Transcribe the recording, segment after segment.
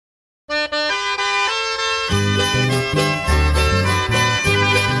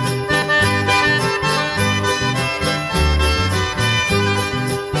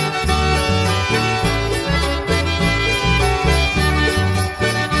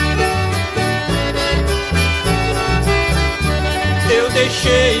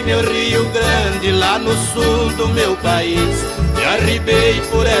Deixei meu Rio Grande lá no sul do meu país, me arribei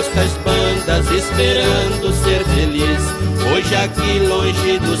por estas bandas esperando ser feliz. Hoje aqui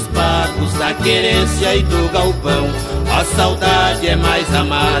longe dos pagos, da querência e do galpão, a saudade é mais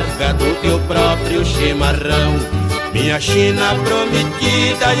amarga do que o próprio chimarrão. Minha China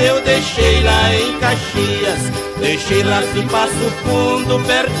prometida eu deixei lá em Caxias, deixei lá em Passo Fundo,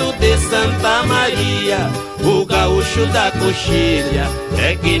 perto de Santa Maria. O gaúcho da coxilha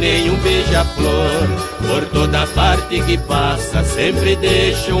é que nem um beija-flor, por toda parte que passa sempre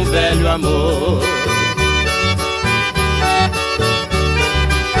deixa um velho amor.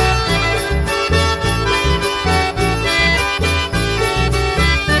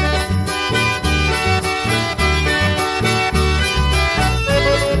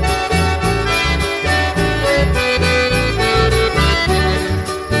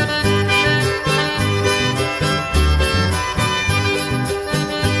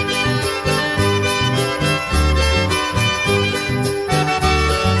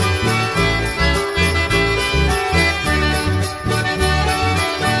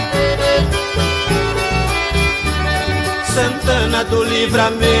 Santana do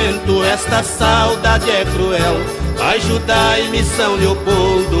Livramento, esta saudade é cruel. Ajudai-me São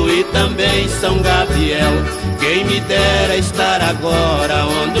Leopoldo e também São Gabriel. Quem me dera estar agora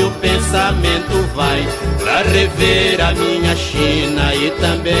onde o pensamento vai, pra rever a minha China e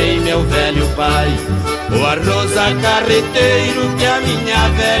também meu velho pai. O arroz a carreteiro que a minha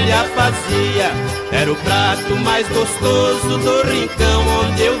velha fazia era o prato mais gostoso do rincão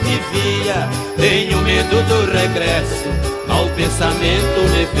onde eu vivia. Tenho medo do regresso, ao pensamento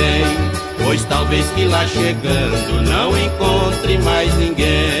me vem, pois talvez que lá chegando não encontre mais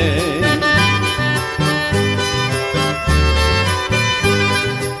ninguém.